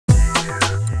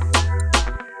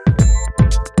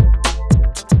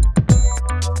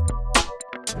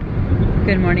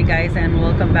Good morning, guys, and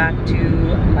welcome back to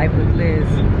Life with Liz.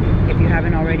 If you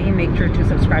haven't already, make sure to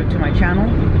subscribe to my channel.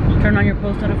 Turn on your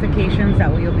post notifications,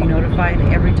 that way you'll be notified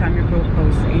every time your girl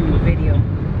posts a new video.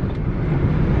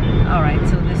 Alright,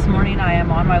 so this morning I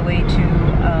am on my way to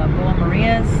Boa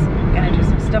Maria's. Gonna do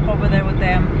some stuff over there with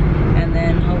them, and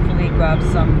then hopefully grab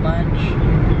some lunch,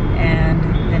 and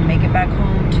then make it back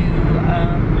home to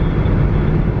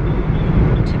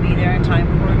be there in time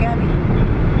for Gabby.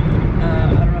 I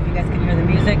don't know if you guys can hear the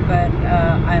music, but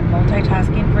I'm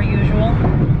multitasking per usual.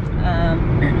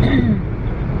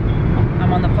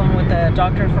 I'm on the phone with the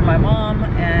doctor for my mom,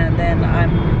 and then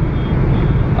I'm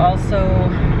also,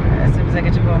 as soon as I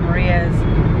get to Boa Maria's,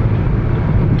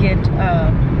 get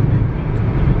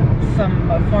some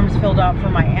forms filled out for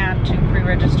my aunt to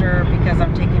pre-register, because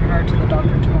I'm taking her to the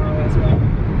doctor tomorrow as well.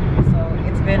 So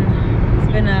it's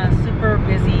been a super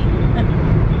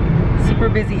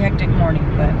busy, hectic morning,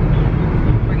 but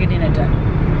we're getting it done.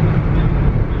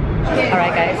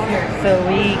 Alright, guys, so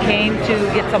we came to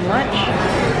get some lunch.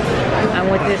 I'm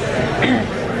with this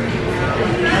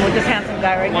handsome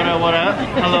guy right now. What up?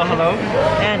 Hello, hello.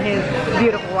 And his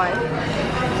beautiful wife. I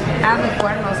have the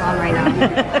cuernos on right now.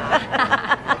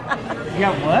 You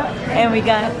got what? And we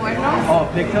got Cuernos? Oh,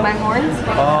 pigtails? My horns?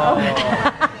 Oh.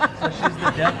 So she's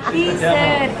the devil. He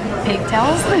said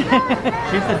pigtails.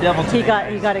 She's the devil. he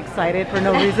got excited for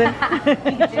no reason.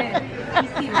 He did. He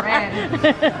seen red.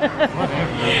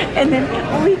 And then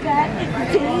we got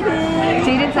Jaden.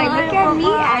 Jaden's like, look at me,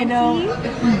 I know.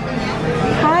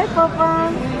 Hi,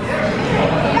 Papa.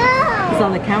 It's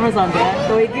on the camera's on, Dad.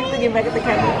 So he keeps looking back at the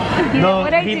camera. No,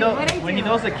 What I do? when he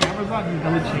knows the camera's on, he's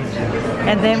gonna change it.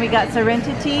 And then we got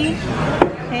Serenity.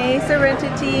 Hey,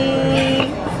 Serenity.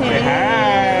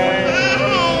 Hey.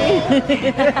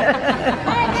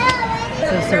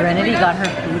 So Serenity got her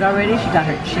food already. She got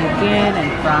her chicken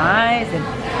and fries. And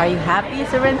are you happy,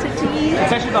 Serenity?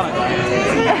 It's actually not a diet.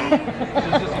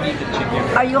 She's just gonna eat the chicken.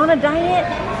 Are you on a diet?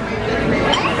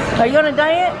 Are you on a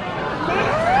diet?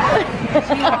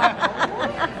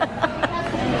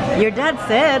 Your dad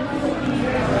said.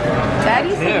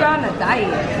 Daddy said you're on a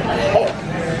diet.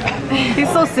 He's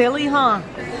so silly, huh?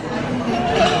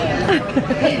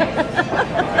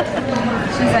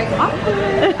 She's like,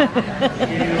 awkward.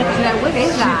 She's like, what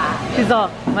is that? She's all,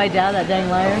 my dad, that dang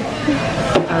liar.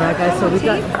 Alright, guys, so we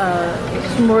got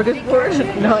smorgasbord.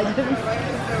 No, I didn't.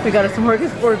 We got a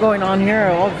smorgasbord going on here,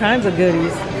 all kinds of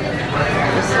goodies.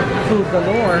 Just food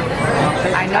galore.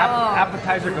 I know.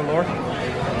 Appetizer galore.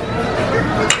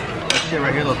 This shit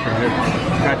right here looks pretty good.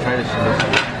 Gotta try this shit.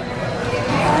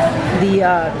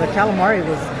 The calamari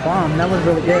was bomb. That was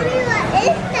really good.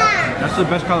 That's the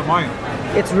best calamari.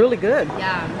 It's really good.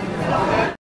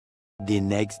 Yeah. The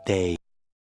next day.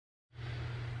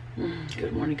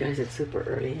 Good morning, guys. It's super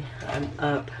early. I'm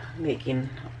up making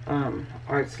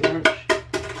Art's lunch.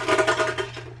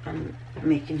 I'm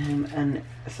making him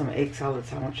some egg salad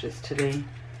sandwiches today.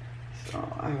 So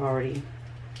I've already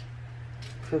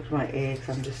cooked my eggs.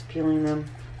 I'm just peeling them.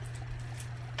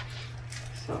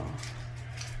 So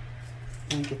I'm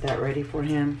gonna get that ready for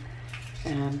him,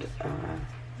 and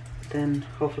then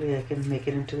hopefully I can make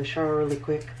it into the shower really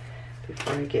quick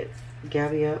before I get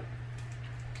Gabby up,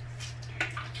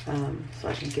 so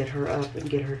I can get her up and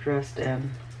get her dressed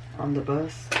and on the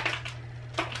bus,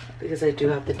 because I do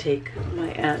have to take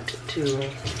my aunt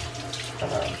to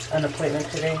an appointment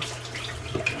today.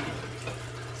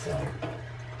 So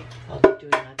I'll be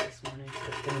doing that this morning. So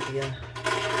it's gonna be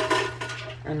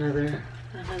another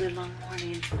long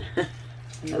morning.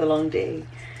 Another long day.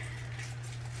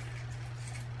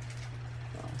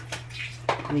 So,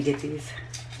 let me get these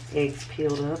eggs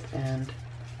peeled up and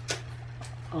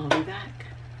I'll be back.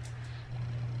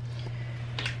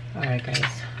 Alright,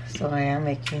 guys, so I am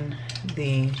making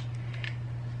the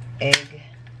egg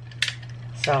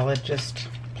salad just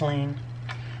plain,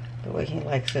 the way he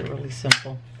likes it, really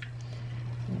simple.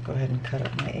 I'm gonna go ahead and cut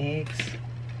up my eggs.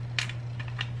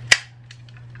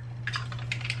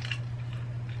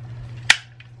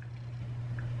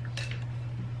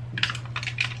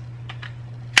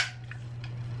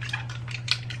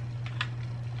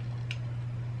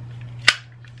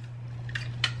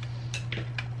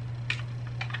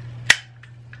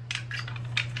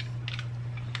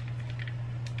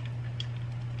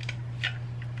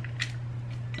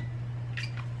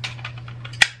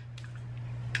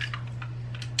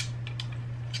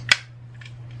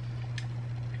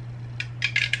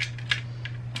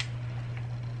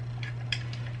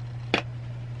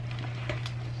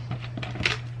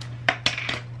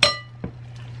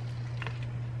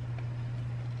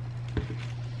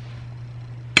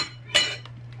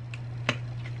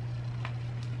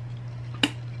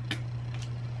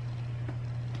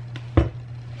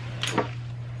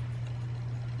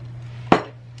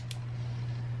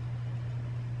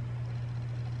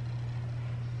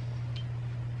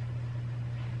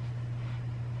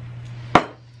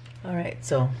 Alright,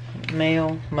 so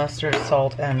mayo, mustard,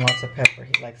 salt, and lots of pepper.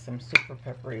 He likes them super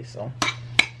peppery, so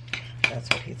that's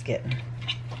what he's getting.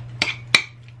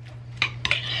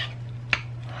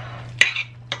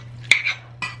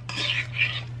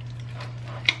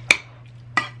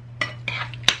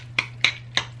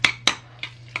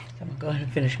 I'm gonna go ahead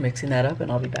and finish mixing that up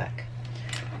and I'll be back.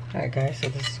 Alright guys, so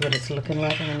this is what it's looking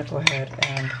like. I'm gonna go ahead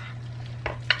and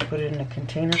put it in a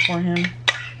container for him.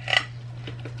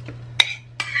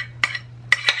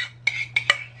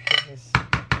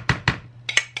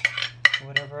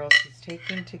 Whatever else he's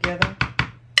taking together.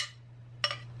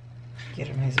 Get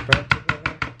him his bread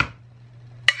together.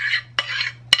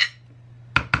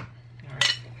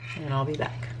 Alright, and I'll be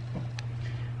back.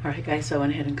 Alright guys, so I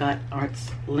went ahead and got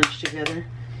Art's lunch together.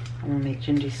 I'm gonna make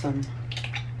Gingi some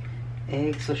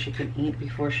eggs so she can eat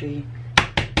before she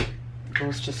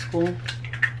goes to school.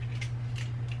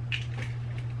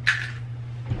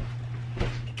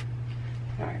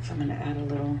 Alright, so I'm gonna add a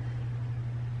little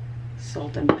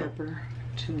salt and pepper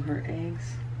to her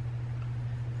eggs.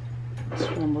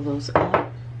 Scramble those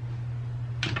up.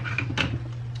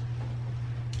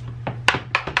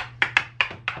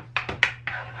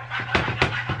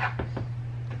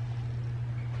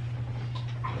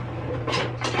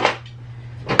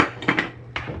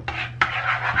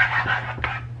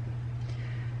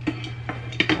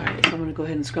 Alright, so I'm gonna go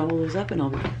ahead and scramble those up and I'll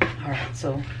be alright,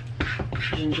 so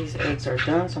Gingi's eggs are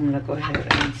done, so I'm gonna go ahead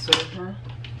and serve her.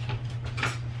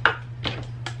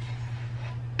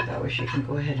 That way she can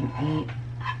go ahead and eat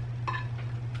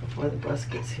before the bus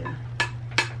gets here.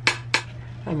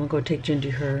 I'm gonna go take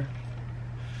Gingi her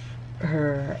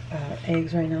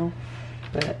eggs right now,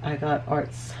 but I got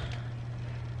Art's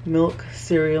milk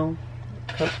cereal,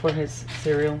 cup for his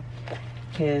cereal,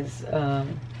 his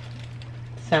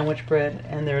sandwich bread,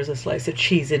 and there's a slice of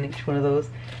cheese in each one of those,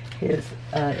 his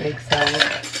egg salad,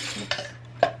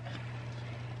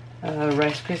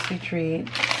 Rice Krispie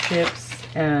treat, chips,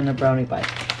 and a brownie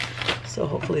bite. So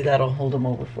hopefully that'll hold him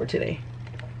over for today.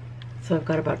 So I've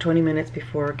got about 20 minutes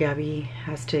before Gabby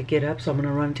has to get up, so I'm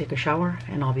gonna run and take a shower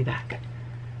and I'll be back.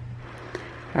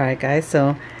 Alright guys,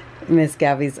 so Miss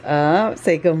Gabby's up.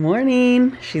 Say good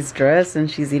morning. She's dressed and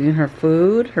she's eating her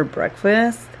food, her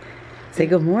breakfast. Say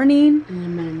good morning.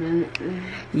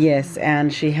 Yes,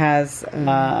 and she has,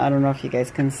 I don't know if you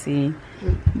guys can see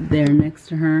there next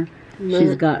to her.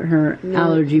 She's got her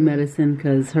allergy medicine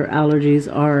because her allergies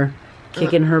are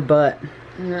kicking her butt.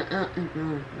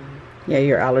 Yeah,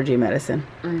 your allergy medicine.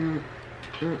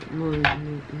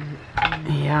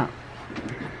 Yeah.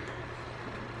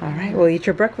 Alright, well eat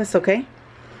your breakfast, okay?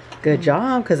 Good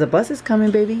job, because the bus is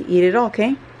coming, baby. Eat it all,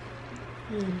 okay?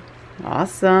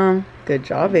 Awesome. Good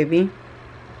job, baby.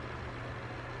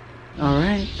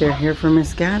 Alright, they're here for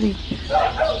Miss Gabby.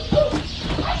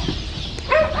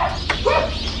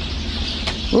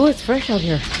 Oh, it's fresh out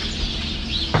here.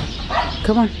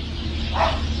 Come on.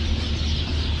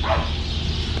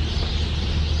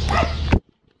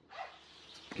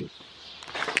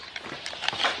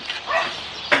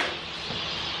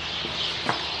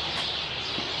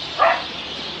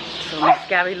 So Miss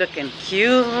Gabby looking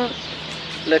cute,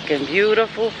 looking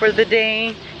beautiful for the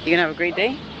day. You gonna have a great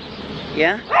day?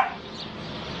 Yeah?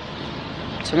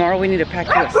 Tomorrow we need to pack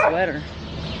you a sweater.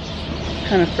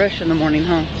 Kind of fresh in the morning,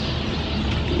 huh?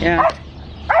 Yeah.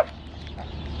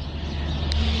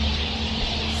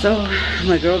 So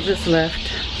my girl just left.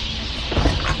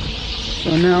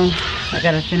 So now I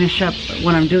gotta finish up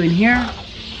what I'm doing here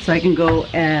so I can go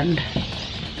and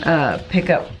pick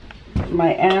up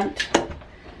my aunt.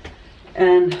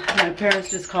 And my parents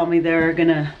just called me. They're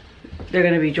gonna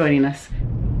be joining us.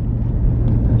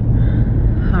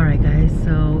 Alright guys,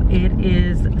 so it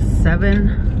is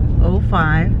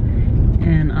 7:05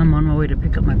 and I'm on my way to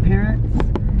pick up my parents.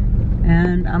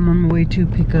 And I'm on my way to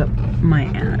pick up my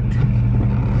aunt.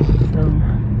 So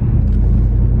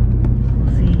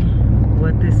we'll see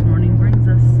what this morning brings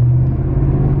us.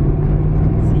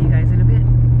 See you guys in a bit.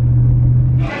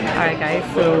 Alright guys,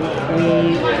 so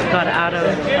we got out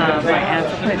of my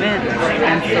aunt's appointment,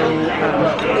 and so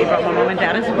we brought my mom and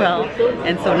dad as well,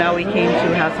 and so now we came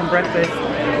to have some breakfast,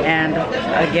 and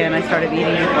again I started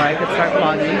eating before I could start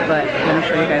vlogging, but let me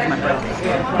show you guys my breakfast.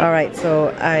 Alright,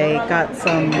 so I got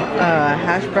some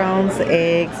hash browns,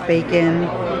 eggs, bacon,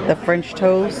 the French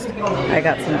toast, I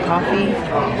got some coffee,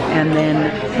 and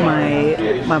then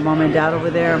my mom and dad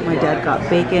over there, my dad got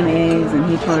bacon, eggs, and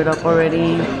he turned it up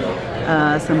already.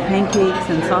 Some pancakes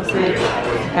and sausage,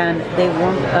 and they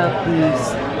warmed up the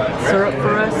syrup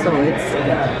for us, so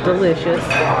it's delicious.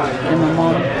 And my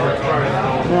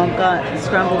mom got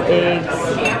scrambled eggs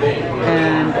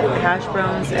and hash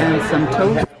browns and some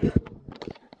toast.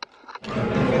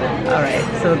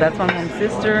 so that's my mom's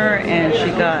sister, and she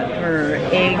got her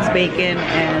eggs, bacon,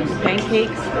 and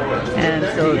pancakes. And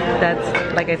so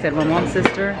that's, like I said, my mom's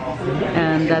sister,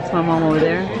 and that's my mom over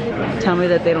there. Tell me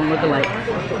that they don't look alike.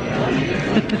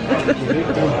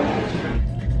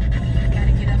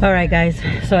 All right, guys,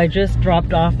 so I just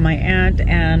dropped off my aunt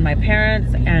and my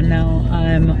parents, and now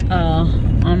I'm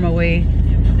on my way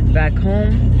back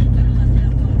home.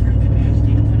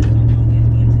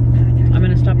 I'm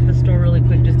gonna stop at the store really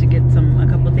quick just to get a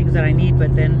couple things that I need,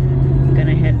 but then I'm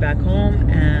gonna head back home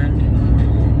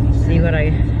and see what I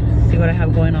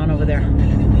have going on over there.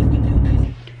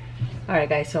 All right,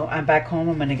 guys, so I'm back home.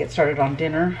 I'm gonna get started on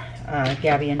dinner.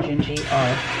 Gabby and Gingi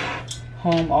are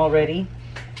home already.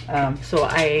 So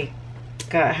I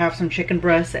have some chicken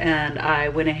breasts, and I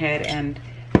went ahead and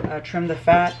trimmed the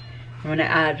fat. I'm gonna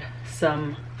add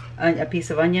a piece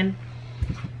of onion,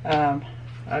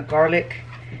 garlic,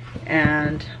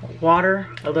 and water,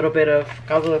 a little bit of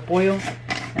caldo de pollo,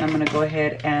 and I'm gonna go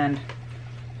ahead and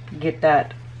get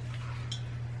that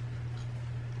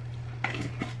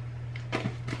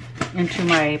into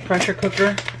my pressure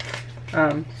cooker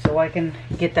so I can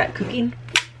get that cooking. And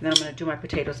then I'm gonna do my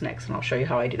potatoes next, and I'll show you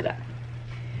how I do that.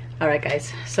 All right,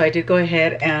 guys, so I did go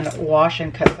ahead and wash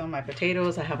and cut some of my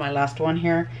potatoes. I have my last one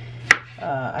here.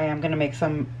 I am gonna make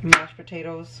some mashed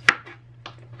potatoes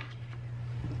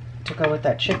to go with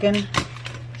that chicken.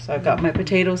 So I've got my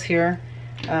potatoes here.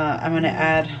 I'm gonna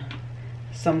add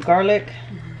some garlic,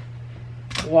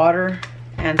 water,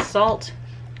 and salt.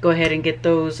 Go ahead and get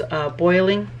those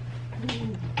boiling.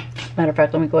 Matter of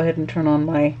fact, let me go ahead and turn on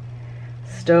my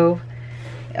stove.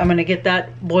 I'm gonna get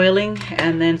that boiling,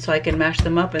 and then so I can mash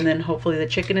them up, and then hopefully the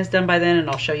chicken is done by then, and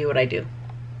I'll show you what I do.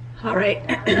 All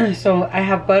right, so I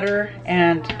have butter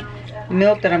and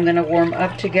milk that I'm gonna warm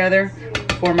up together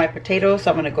for my potatoes.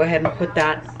 So I'm gonna go ahead and put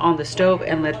that on the stove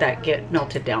and let that get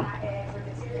melted down.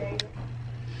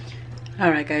 All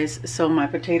right, guys, so my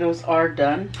potatoes are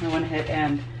done. I went ahead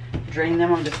and drained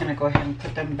them. I'm just gonna go ahead and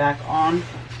put them back on.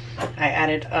 I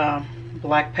added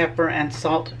black pepper and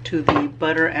salt to the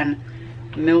butter and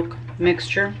milk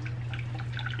mixture,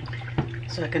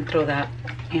 so I can throw that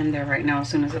in there right now as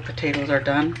soon as the potatoes are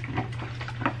done.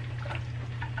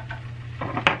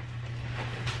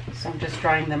 So I'm just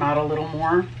drying them out a little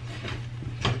more.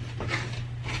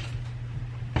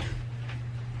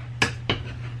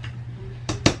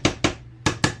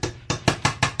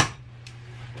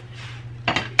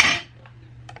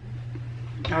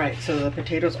 All right, so the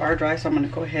potatoes are dry, so I'm going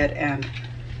to go ahead and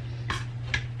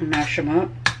mash them up.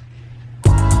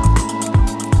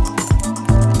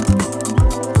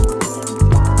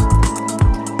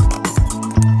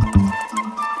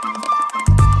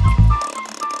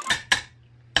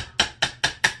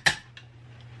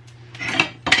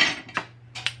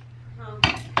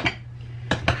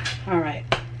 All right,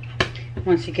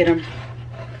 once you get them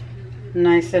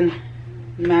nice and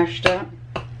mashed up,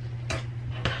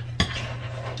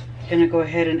 gonna go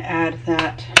ahead and add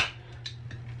that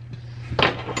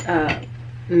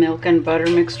milk and butter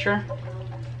mixture.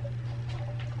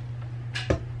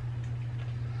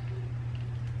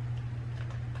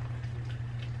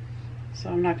 So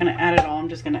I'm not gonna add it all, I'm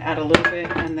just gonna add a little bit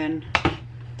and then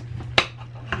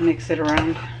mix it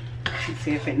around and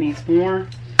see if it needs more.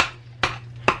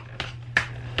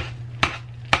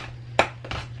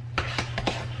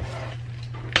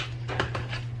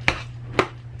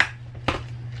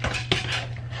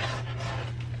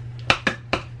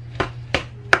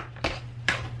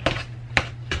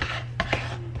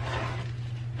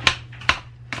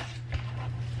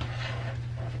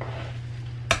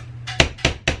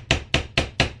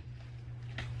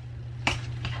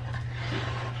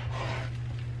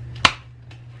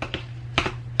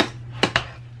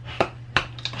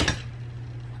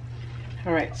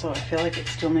 All right, so I feel like it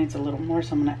still needs a little more,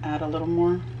 so I'm gonna add a little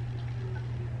more.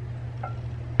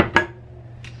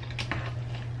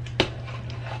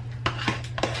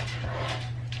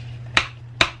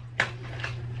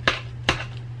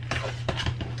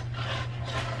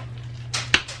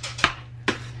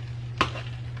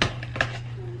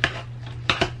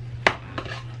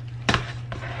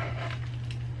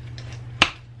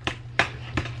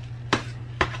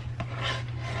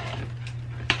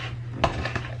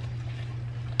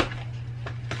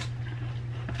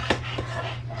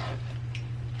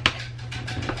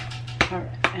 All right,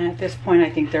 and at this point, I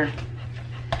think they're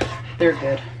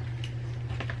good.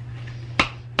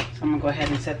 So I'm gonna go ahead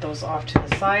and set those off to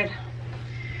the side,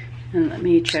 and let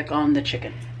me check on the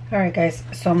chicken. All right, guys,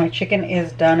 so my chicken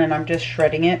is done, and I'm just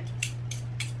shredding it.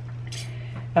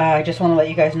 I just want to let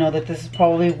you guys know that this is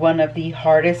probably one of the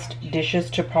hardest dishes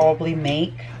to probably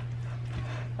make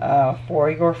for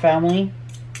your family.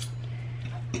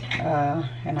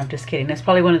 And I'm just kidding. It's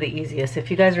probably one of the easiest. If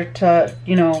you guys are,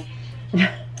 you know,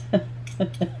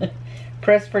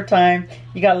 pressed for time,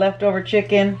 you got leftover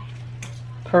chicken,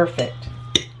 perfect.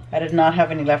 I did not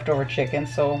have any leftover chicken,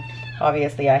 so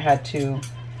obviously I had to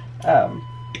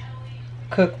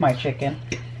cook my chicken.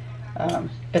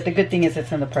 But the good thing is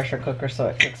it's in the pressure cooker, so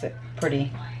it cooks it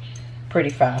pretty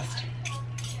fast.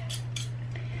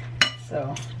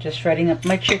 So just shredding up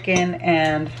my chicken,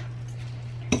 and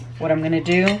what I'm gonna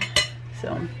do, so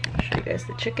I'll show you guys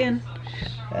the chicken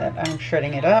that I'm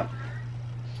shredding it up,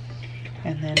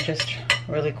 and then just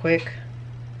really quick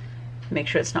make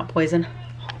sure it's not poison.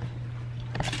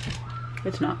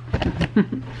 It's not.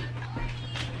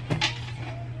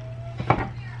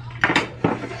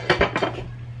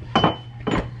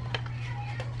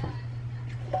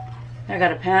 I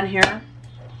got a pan here,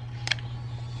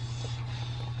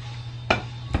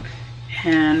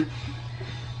 and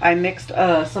I mixed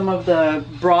some of the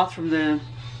broth from the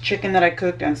chicken that I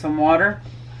cooked and some water.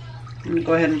 I'm gonna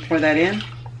go ahead and pour that in,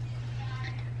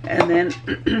 and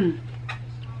then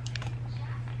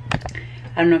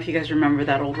I don't know if you guys remember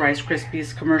that old Rice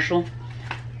Krispies commercial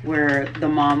where the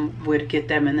mom would get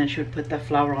them and then she would put the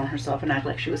flour on herself and act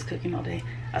like she was cooking all day.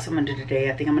 That's what I'm gonna do today.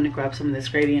 I think I'm gonna grab some of this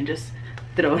gravy and just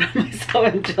throw it on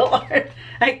myself until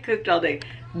I cooked all day.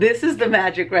 This is the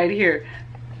magic right here.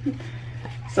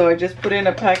 So I just put in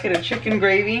a packet of chicken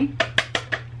gravy.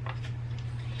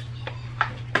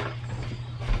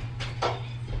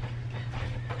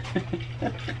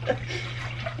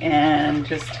 And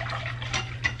just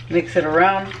mix it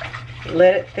around,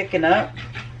 let it thicken up.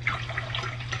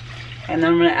 And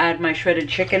then I'm gonna add my shredded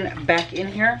chicken back in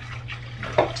here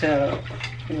to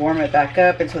warm it back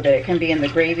up and so that it can be in the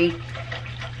gravy.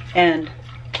 And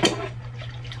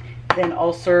then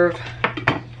I'll serve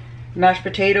mashed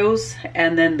potatoes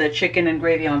and then the chicken and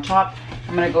gravy on top.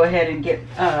 I'm gonna go ahead and get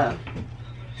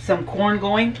some corn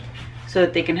going so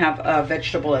that they can have a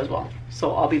vegetable as well.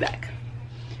 So I'll be back.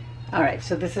 All right,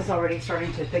 so this is already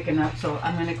starting to thicken up, so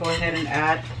I'm gonna go ahead and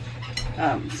add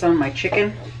some of my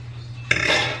chicken.